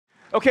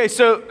Okay,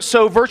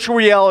 so virtual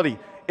reality.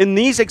 In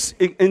these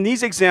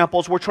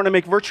examples, we're trying to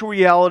make virtual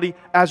reality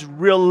as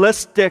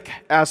realistic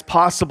as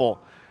possible.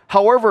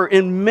 However,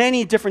 in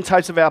many different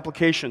types of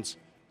applications,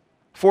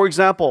 for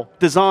example,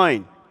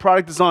 design,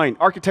 product design,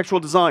 architectural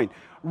design,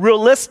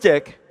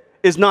 realistic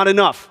is not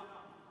enough.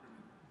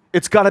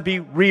 It's got to be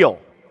real.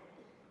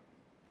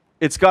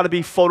 It's got to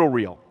be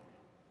photoreal.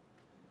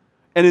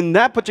 And in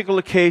that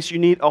particular case, you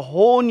need a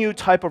whole new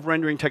type of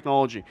rendering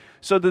technology.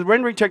 So the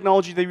rendering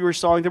technology that you were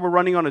seeing, they were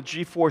running on a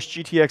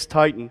GeForce GTX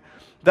Titan.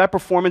 That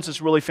performance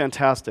is really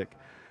fantastic.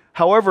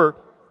 However,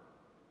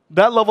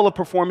 that level of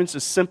performance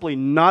is simply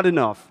not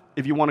enough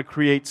if you want to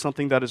create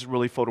something that is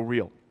really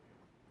photoreal.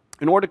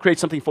 In order to create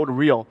something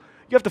photoreal,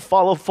 you have to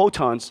follow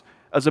photons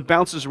as it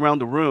bounces around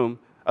the room,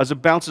 as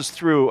it bounces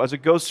through, as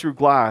it goes through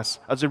glass,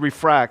 as it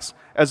refracts,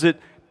 as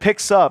it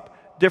picks up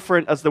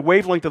as the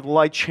wavelength of the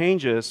light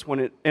changes when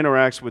it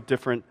interacts with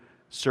different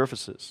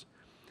surfaces.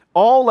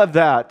 All of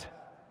that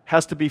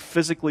has to be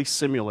physically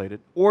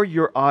simulated, or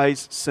your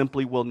eyes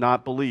simply will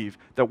not believe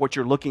that what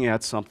you're looking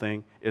at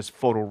something is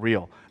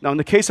photoreal. Now, in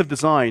the case of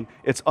design,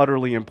 it's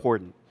utterly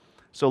important.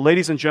 So,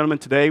 ladies and gentlemen,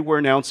 today we're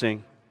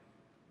announcing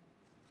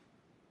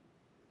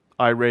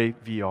Iray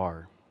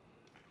VR.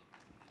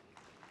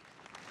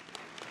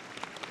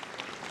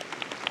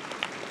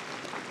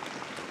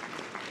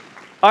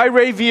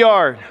 Iray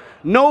VR.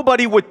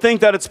 Nobody would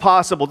think that it's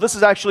possible. This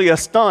is actually a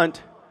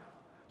stunt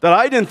that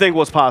I didn't think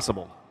was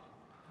possible.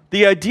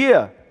 The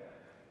idea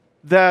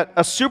that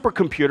a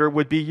supercomputer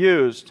would be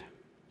used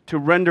to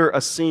render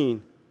a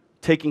scene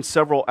taking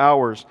several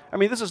hours. I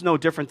mean, this is no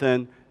different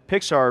than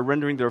Pixar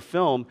rendering their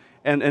film,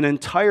 and an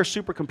entire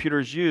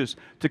supercomputer is used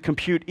to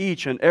compute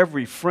each and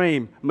every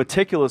frame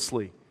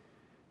meticulously.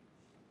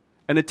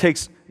 And it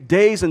takes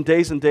days and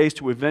days and days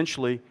to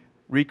eventually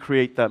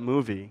recreate that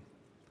movie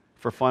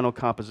for final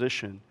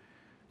composition.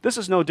 This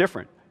is no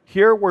different.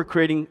 Here we're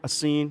creating a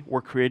scene,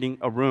 we're creating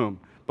a room,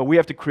 but we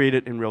have to create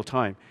it in real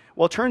time.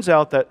 Well, it turns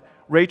out that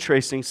ray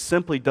tracing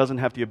simply doesn't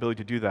have the ability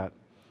to do that.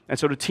 And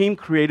so the team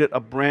created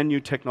a brand new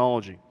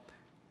technology.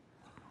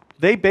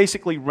 They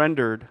basically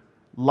rendered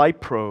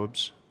light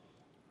probes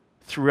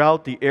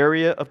throughout the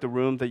area of the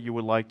room that you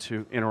would like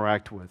to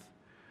interact with.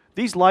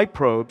 These light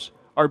probes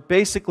are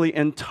basically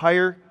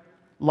entire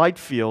light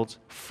fields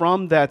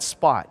from that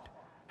spot,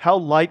 how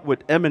light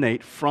would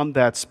emanate from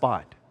that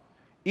spot.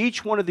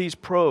 Each one of these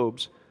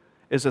probes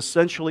is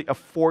essentially a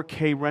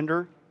 4K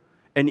render,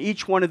 and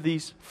each one of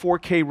these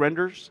 4K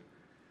renders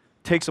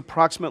takes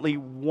approximately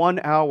 1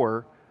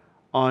 hour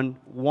on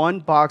one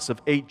box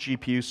of 8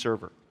 GPU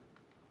server.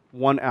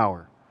 1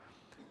 hour.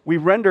 We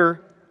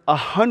render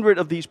 100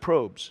 of these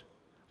probes,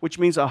 which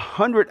means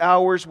 100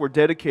 hours were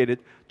dedicated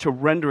to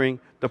rendering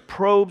the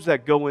probes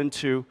that go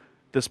into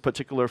this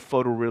particular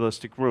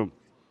photorealistic room.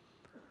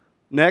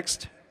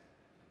 Next,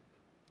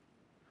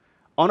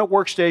 on a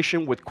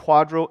workstation with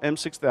Quadro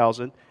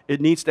M6000,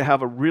 it needs to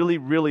have a really,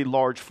 really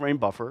large frame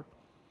buffer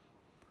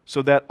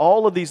so that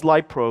all of these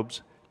light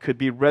probes could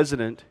be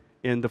resident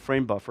in the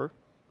frame buffer.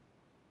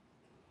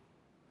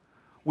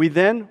 We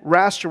then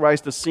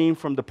rasterize the scene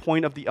from the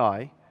point of the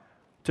eye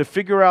to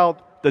figure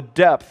out the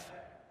depth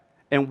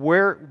and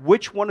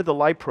which one of the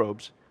light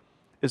probes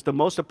is the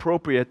most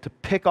appropriate to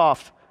pick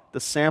off the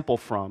sample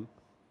from,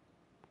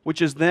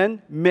 which is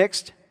then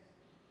mixed,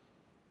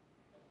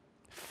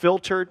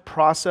 filtered,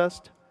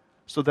 processed,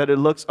 so that it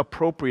looks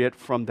appropriate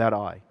from that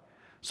eye.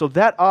 So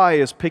that eye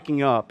is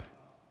picking up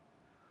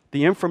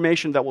the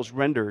information that was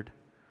rendered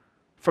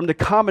from the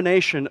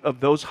combination of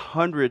those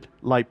 100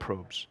 light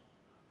probes.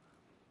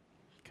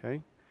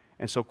 Okay?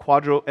 And so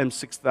Quadro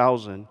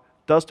M6000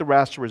 does the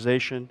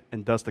rasterization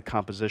and does the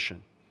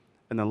composition.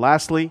 And then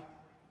lastly,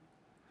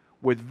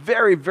 with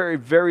very, very,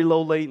 very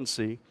low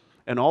latency,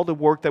 and all the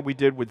work that we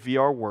did with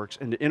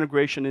VRWorks and the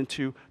integration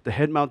into the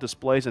head-mount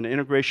displays and the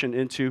integration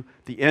into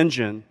the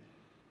engine,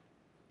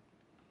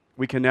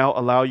 we can now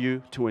allow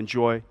you to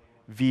enjoy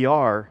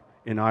VR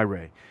in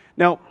Iray.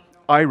 Now,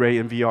 Iray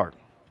in VR.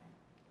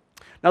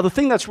 Now, the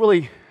thing that's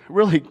really,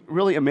 really,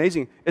 really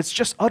amazing, it's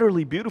just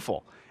utterly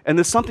beautiful. And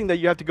it's something that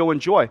you have to go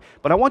enjoy.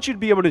 But I want you to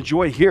be able to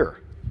enjoy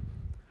here.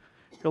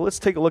 So let's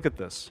take a look at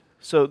this.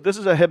 So this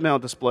is a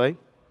head-mount display.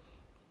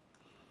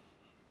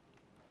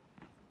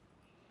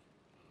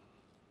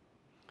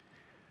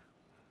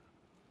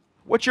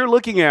 What you're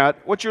looking at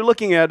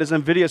is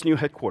NVIDIA's new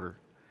headquarters.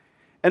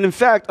 And in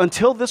fact,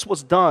 until this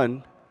was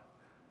done,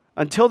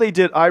 until they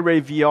did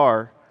Iray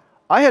VR,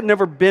 I had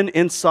never been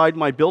inside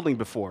my building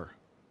before.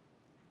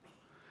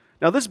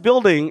 Now, this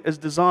building is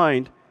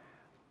designed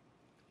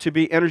to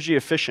be energy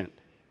efficient.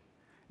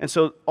 And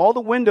so all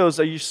the windows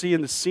that you see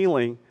in the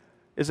ceiling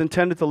is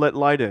intended to let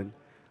light in.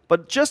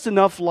 But just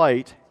enough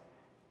light,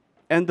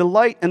 and the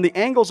light and the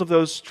angles of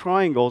those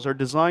triangles are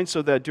designed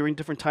so that during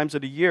different times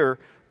of the year,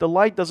 the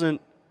light doesn't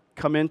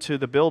come into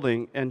the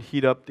building and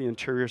heat up the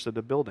interiors of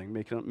the building,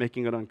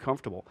 making it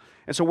uncomfortable.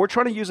 And so we're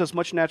trying to use as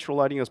much natural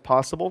lighting as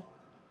possible.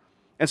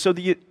 And so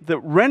the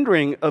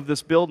rendering of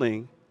this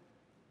building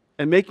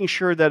and making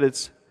sure that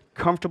it's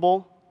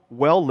comfortable,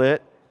 well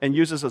lit, and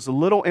uses as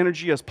little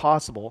energy as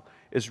possible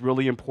is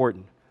really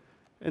important.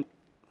 And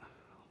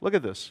look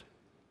at this.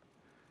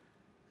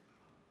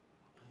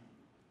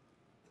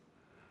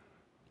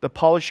 The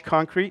polished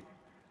concrete.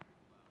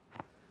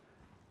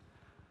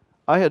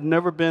 I had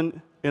never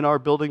been in our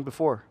building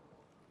before.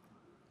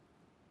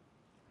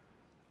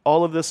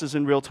 All of this is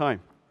in real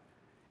time,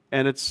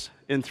 and it's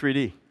in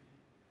 3D.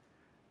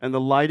 And the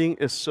lighting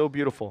is so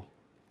beautiful.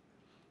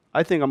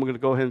 I think I'm going to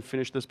go ahead and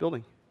finish this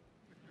building.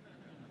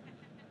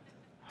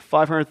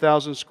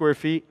 500,000 square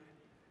feet.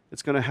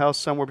 It's going to house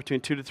somewhere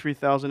between 2,000 to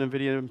 3,000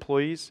 NVIDIA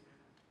employees.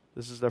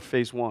 This is their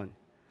phase 1.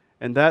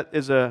 And that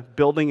is a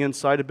building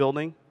inside a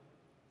building.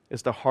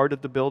 It's the heart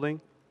of the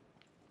building.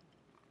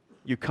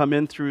 You come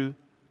in through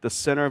the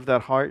center of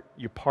that heart.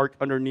 You park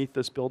underneath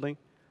this building.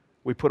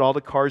 We put all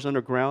the cars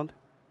underground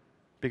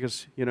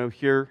because, you know,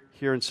 here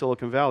in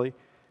Silicon Valley,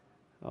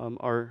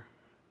 our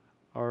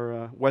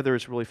weather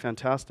is really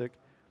fantastic.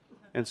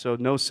 And so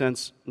no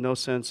sense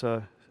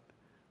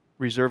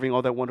reserving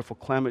all that wonderful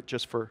climate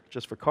just for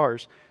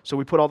cars. So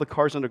we put all the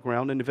cars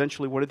underground, and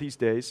eventually one of these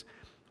days,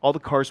 all the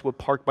cars will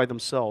park by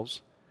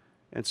themselves.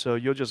 And so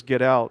you'll just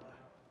get out,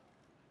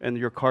 and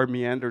your car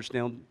meanders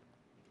down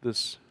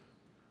this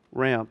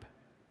ramp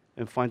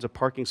and finds a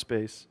parking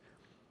space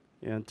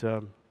and,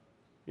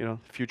 you know,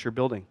 future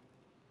building.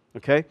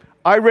 Okay?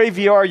 Iray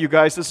VR, you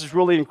guys, this is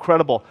really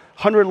incredible.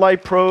 100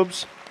 light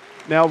probes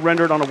now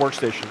rendered on a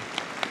workstation.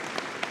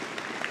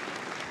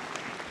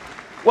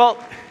 Well,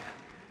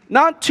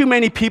 not too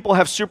many people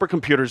have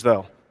supercomputers,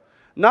 though.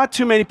 Not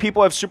too many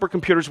people have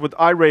supercomputers with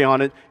Iray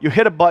on it. You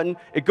hit a button,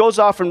 it goes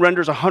off and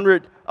renders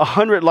 100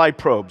 light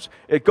probes.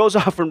 It goes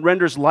off and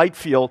renders light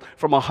field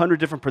from 100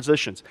 different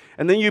positions.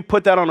 And then you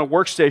put that on a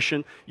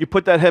workstation, you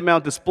put that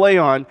head-mount display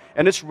on,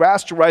 and it's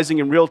rasterizing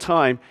in real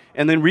time,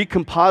 and then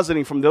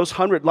recompositing from those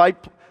 100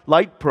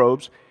 light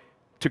probes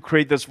to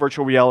create this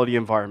virtual reality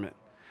environment.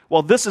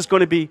 Well, this is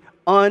going to be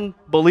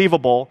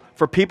unbelievable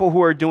for people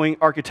who are doing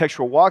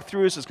architectural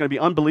walkthroughs. It's going to be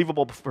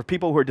unbelievable for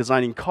people who are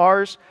designing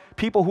cars,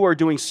 people who are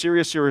doing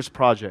serious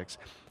projects.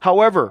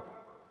 However,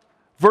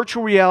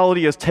 virtual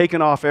reality has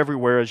taken off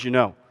everywhere, as you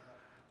know.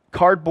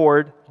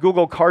 Cardboard,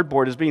 Google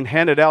Cardboard, is being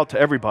handed out to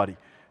everybody.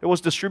 It was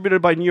distributed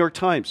by New York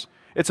Times.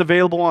 It's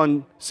available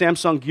on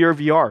Samsung Gear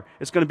VR.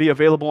 It's going to be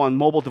available on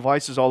mobile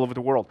devices all over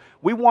the world.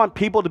 We want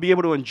people to be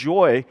able to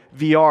enjoy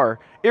VR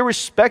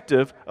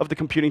irrespective of the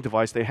computing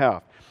device they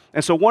have.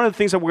 And so one of the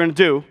things that we're going to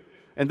do,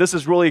 and this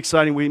is really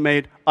exciting, we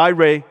made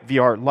Iray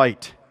VR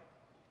Lite.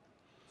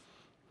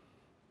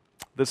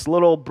 This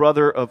little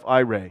brother of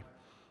Iray.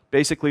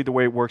 Basically, the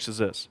way it works is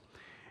this.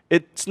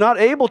 It's not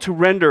able to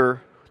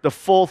render the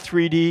full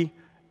 3D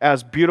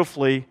as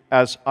beautifully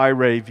as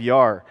Iray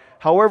VR.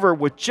 However,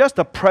 with just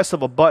a press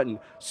of a button,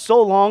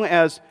 so long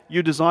as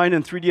you design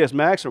in 3ds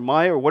Max or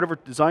Maya or whatever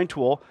design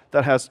tool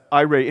that has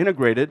Iray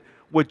integrated,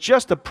 with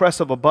just a press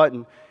of a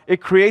button,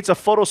 it creates a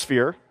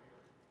photosphere.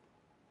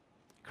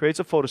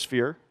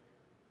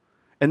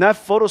 And that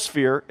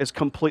photosphere is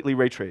completely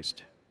ray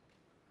traced.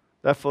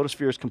 That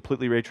photosphere is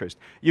completely ray traced.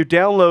 You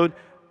download,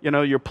 you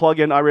know, your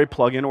plugin, Iray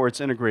plugin, or it's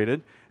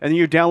integrated, and then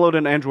you download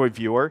an Android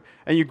viewer,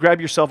 and you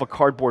grab yourself a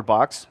cardboard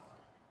box,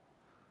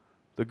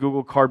 the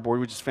Google Cardboard,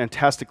 which is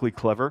fantastically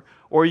clever,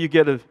 or you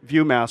get a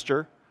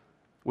ViewMaster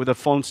with a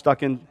phone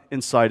stuck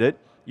inside it.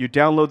 You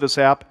download this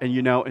app, and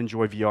you now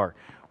enjoy VR.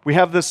 We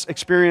have this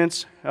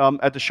experience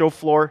at the show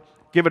floor.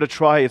 Give it a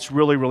try. It's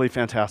really, really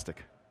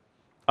fantastic.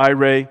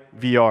 Iray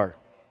VR.